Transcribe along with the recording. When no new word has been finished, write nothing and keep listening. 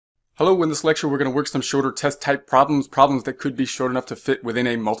Hello, in this lecture we're going to work some shorter test type problems that could be short enough to fit within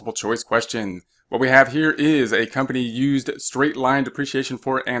a multiple choice question. What we have here is a company used straight line depreciation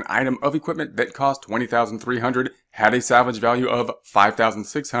for an item of equipment that cost $20,300, had a salvage value of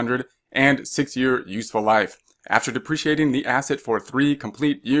 $5,600, and 6-year useful life. After depreciating the asset for 3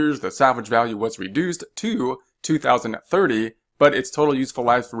 complete years, the salvage value was reduced to $2,030, but its total useful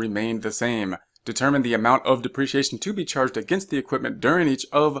life remained the same. Determine the amount of depreciation to be charged against the equipment during each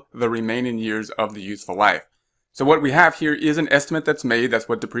of the remaining years of the useful life. So what we have here is an estimate that's made. That's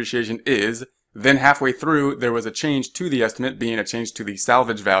what depreciation is. Then halfway through, there was a change to the estimate, being a change to the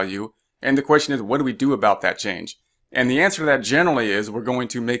salvage value. And the question is, what do we do about that change? And the answer to that generally is we're going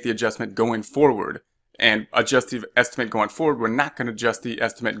to make the adjustment going forward. And adjust the estimate going forward. We're not going to adjust the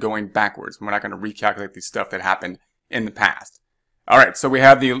estimate going backwards. We're not going to recalculate the stuff that happened in the past. Alright, so we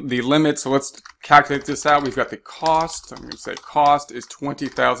have the limit, so let's calculate this out. We've got the cost. I'm going to say cost is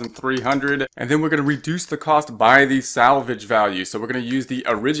 $20,300, and then we're going to reduce the cost by the salvage value. So we're going to use the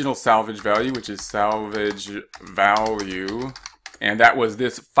original salvage value, which is salvage value, and that was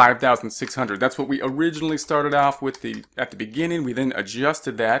this $5,600. That's what we originally started off with at the beginning. We then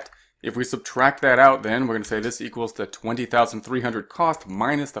adjusted that. If we subtract that out, then we're going to say this equals the $20,300 cost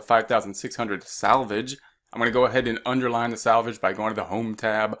minus the $5,600 salvage. I'm going to go ahead and underline the salvage by going to the Home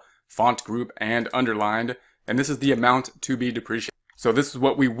tab, Font Group, and Underlined. And this is the amount to be depreciated. So this is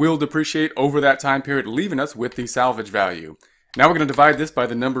what we will depreciate over that time period, leaving us with the salvage value. Now we're going to divide this by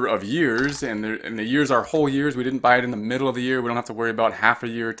the number of years, and the years are whole years. We didn't buy it in the middle of the year. We don't have to worry about half a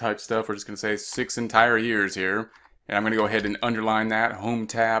year type stuff. We're just going to say 6 entire years here. And I'm going to go ahead and underline that, Home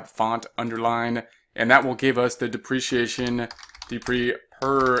tab, Font, Underline. And that will give us the depreciation,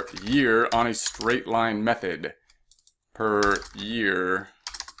 per year on a straight line method. Per year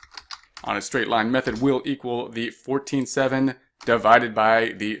on a straight line method will equal the 14,700 divided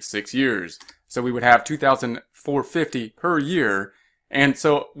by the 6 years. So we would have $2,450 per year. And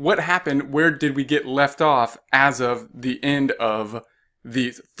so what happened, where did we get left off as of the end of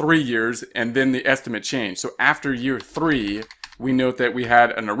the 3 years and then the estimate changed? So after year 3, we note that we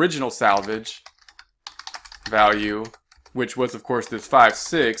had an original salvage value, which was of course this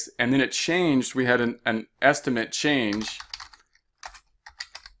 5,600, and then it changed. We had an estimate change.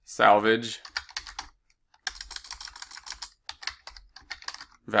 Salvage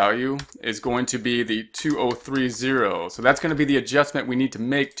value is going to be the 2,030. So that's going to be the adjustment we need to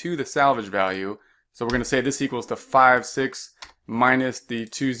make to the salvage value. So we're going to say this equals the 5,600 minus the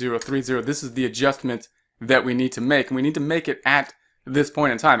 2,030. This is the adjustment that we need to make, and we need to make it at this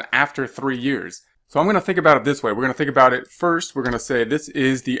point in time after 3 years. So I'm going to think about it this way. We're going to think about it first. We're going to say this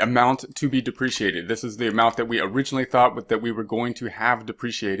is the amount to be depreciated. This is the amount that we originally thought that we were going to have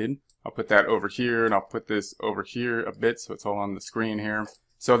depreciated. I'll put that over here, and I'll put this over here a bit so it's all on the screen here.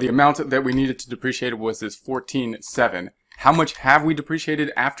 So the amount that we needed to depreciate was this 14,700. How much have we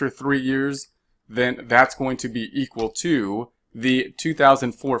depreciated after 3 years? Then that's going to be equal to the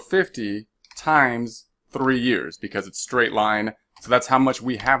 2,450 times 3 years, because it's straight line. So that's how much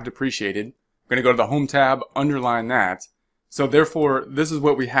we have depreciated. We're going to go to the Home tab, underline that. So therefore, this is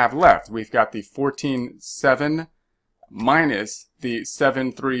what we have left. We've got the 14,700 minus the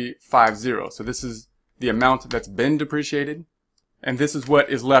 7,350. So this is the amount that's been depreciated. And this is what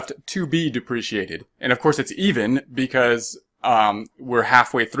is left to be depreciated. And of course it's even because we're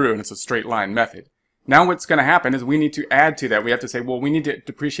halfway through and it's a straight line method. Now what's going to happen is we need to add to that. We have to say, well, we need to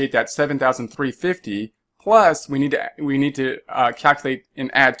depreciate that 7,350. Plus, we need to calculate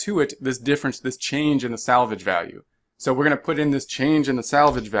and add to it this difference, this change in the salvage value. So we're going to put in this change in the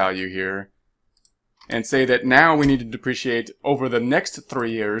salvage value here and say that now we need to depreciate over the next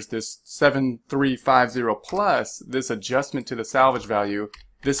 3 years this 7,350 plus this adjustment to the salvage value.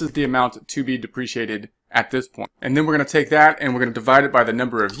 This is the amount to be depreciated at this point. And then we're going to take that and we're going to divide it by the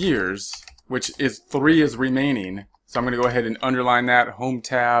number of years, which is 3 is remaining. So I'm going to go ahead and underline that, Home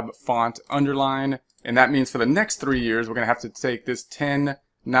tab, Font, Underline. And that means for the next 3 years, we're going to have to take this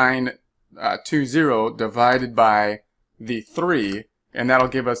 10,920 divided by the 3, and that'll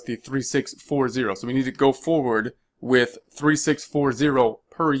give us the 3,640. So we need to go forward with 3,640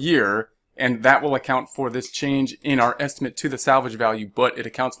 per year, and that will account for this change in our estimate to the salvage value, but it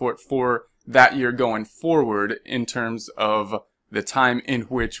accounts for it for that year going forward in terms of the time in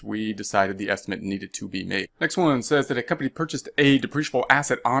which we decided the estimate needed to be made. Next one says that a company purchased a depreciable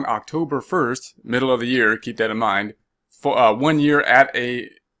asset on October 1st, middle of the year, keep that in mind, for 1 year at a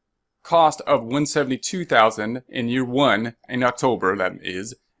cost of $172,000 in year 1 in October, that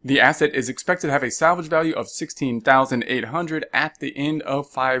is. The asset is expected to have a salvage value of $16,800 at the end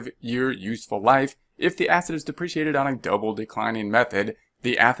of 5-year useful life if the asset is depreciated on a double declining method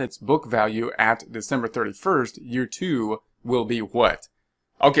the assets book value at December 31st, year 2, will be what?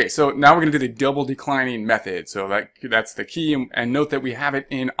 Okay, so now we're going to do the double declining method. So that's the key. And note that we have it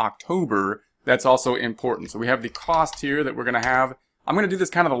in October. That's also important. So we have the cost here that we're going to have. I'm going to do this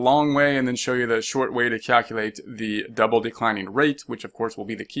kind of the long way and then show you the short way to calculate the double declining rate, which of course will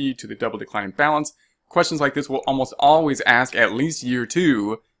be the key to the double declining balance. Questions like this will almost always ask at least year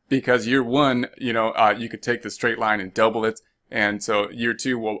 2, because year 1, you could take the straight line and double it. And so year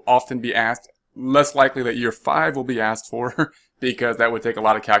 2 will often be asked. Less likely that year 5 will be asked for because that would take a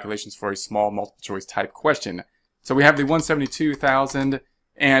lot of calculations for a small multiple choice type question. So we have the 172,000,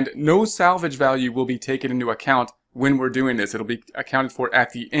 and no salvage value will be taken into account when we're doing this. It'll be accounted for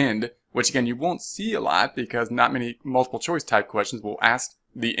at the end, which again you won't see a lot because not many multiple choice type questions will ask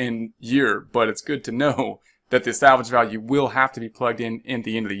the end year, but it's good to know that the salvage value will have to be plugged in at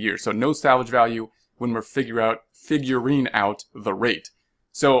the end of the year. So no salvage value when we're figuring out the rate.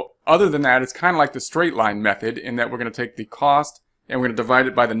 So other than that, it's kind of like the straight line method in that we're going to take the cost and we're going to divide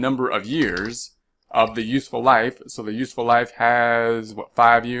it by the number of years of the useful life. So the useful life has,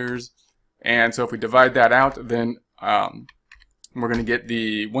 5 years? And so if we divide that out, then we're going to get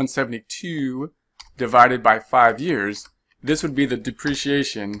the 172 divided by 5 years. This would be the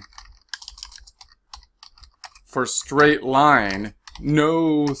depreciation for straight line,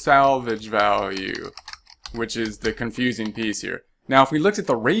 no salvage value, which is the confusing piece here. Now, if we looked at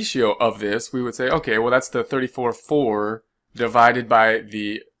the ratio of this, we would say, okay, well, that's the 34.4 divided by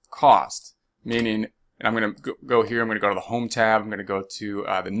the cost, meaning, and I'm going to go here, I'm going to go to the Home tab, I'm going to go to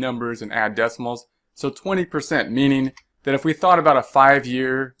the numbers and add decimals. So 20%, meaning that if we thought about a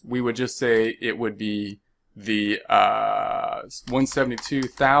 5-year, we would just say it would be the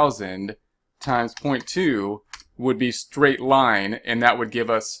 172,000 times 0.2 would be straight line, and that would give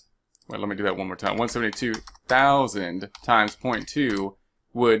us, well, let me do that one more time. 172,000 times 0.2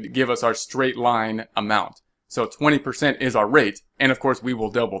 would give us our straight line amount. So 20% is our rate, and of course we will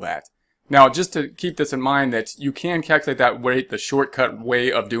double that. Now, just to keep this in mind that you can calculate that rate, the shortcut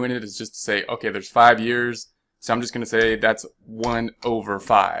way of doing it is just to say, okay, there's 5 years, so I'm just going to say that's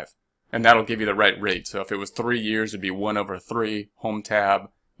 1/5, and that'll give you the right rate. So if it was 3 years, it'd be 1/3, Home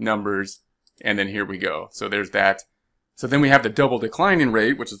tab, numbers, and then here we go. So there's that. So then we have the double declining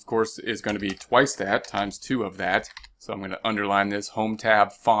rate, which of course is going to be twice that, times 2 of that. So I'm going to underline this, Home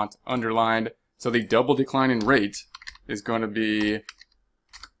tab, font underlined. So the double declining rate is going to be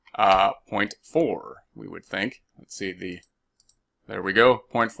 0.4, we would think. Let's see, there we go,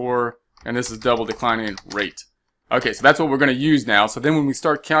 0.4, and this is double declining rate. Okay, so that's what we're going to use now. So then when we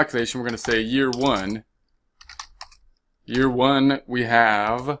start calculation, we're going to say year 1. Year 1, we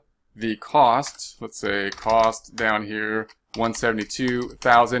have the cost, let's say cost down here,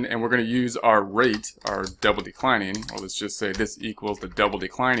 172,000, and we're going to use our rate, our double declining, or let's just say this equals the double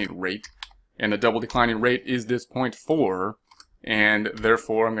declining rate, and the double declining rate is this 0.4, and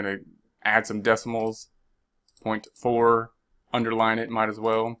therefore I'm going to add some decimals, 0.4, underline it, might as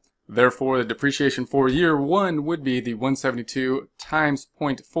well. Therefore, the depreciation for year 1 would be the 172 times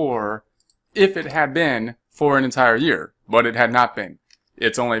 0.4 if it had been for an entire year, but it had not been.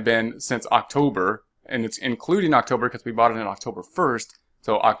 It's only been since October, and it's including October because we bought it on October 1st.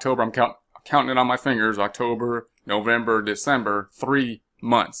 So October, I'm counting it on my fingers, October, November, December, 3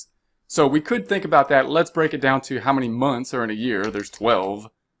 months. So we could think about that. Let's break it down to how many months are in a year. There's 12.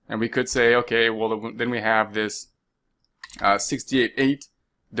 And we could say, okay, well, then we have this 68.8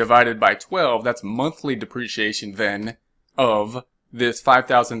 divided by 12. That's monthly depreciation then of this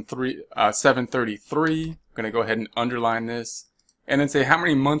 5,733. I'm going to go ahead and underline this. And then say how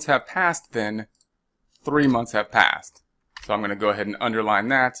many months have passed then? 3 months have passed. So I'm going to go ahead and underline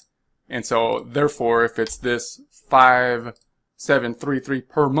that. And so therefore, if it's this 5,733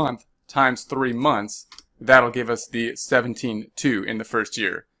 per month times 3 months, that'll give us the 17.2 in the first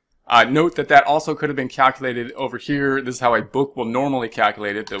year. Note that that also could have been calculated over here. This is how a book will normally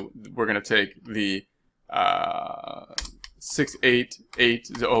calculate it. We're going to take the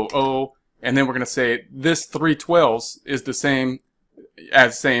 68800, and then we're going to say this 3/12 is the same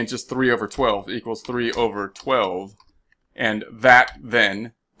as saying just 3/12 equals 3/12. And that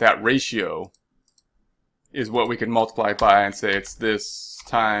then, that ratio, is what we can multiply by and say it's this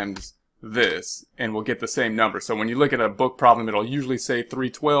times this, and we'll get the same number. So when you look at a book problem, it'll usually say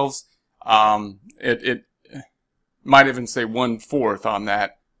 3/12. It might even say 1/4 on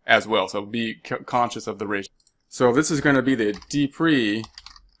that as well. So be conscious of the ratio. So this is going to be the depre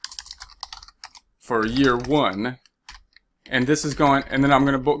for year 1. And this is going, and then I'm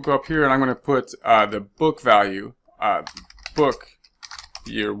going to go up here and I'm going to put the book value, book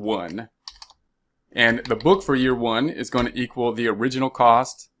year 1. And the book for year 1 is going to equal the original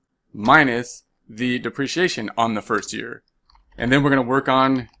cost minus the depreciation on the first year. And then we're going to work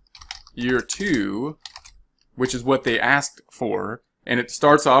on year 2, which is what they asked for. And it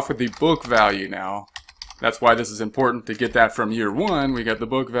starts off with the book value now. That's why this is important to get that from year 1. We get the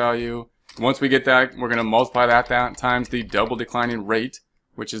book value. Once we get that, we're going to multiply that times the double declining rate,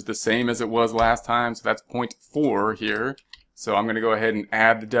 which is the same as it was last time. So that's 0.4 here. So I'm going to go ahead and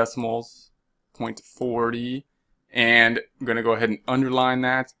add the decimals, 0.40. And I'm going to go ahead and underline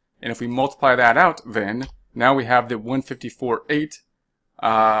that. And if we multiply that out, then now we have the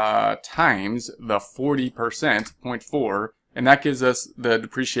 154.8 times the 40%, 0.4. And that gives us the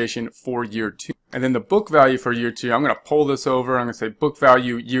depreciation for year 2. And then the book value for year 2, I'm going to pull this over. I'm going to say book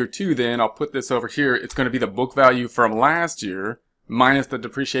value year 2 then. I'll put this over here. It's going to be the book value from last year minus the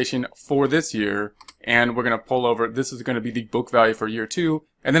depreciation for this year. And we're going to pull over, this is going to be the book value for year 2.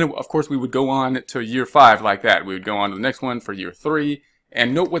 And then, of course, we would go on to year 5 like that. We would go on to the next one for year 3.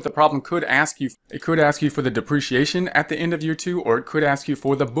 And note what the problem could ask you. It could ask you for the depreciation at the end of year 2, or it could ask you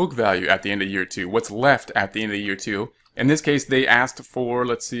for the book value at the end of year 2. What's left at the end of year 2. In this case, they asked for,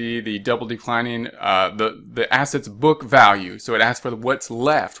 let's see, the double declining, the asset's book value. So it asked for what's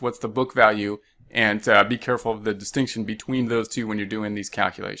left, what's the book value, and be careful of the distinction between those two when you're doing these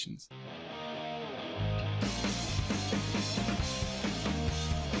calculations.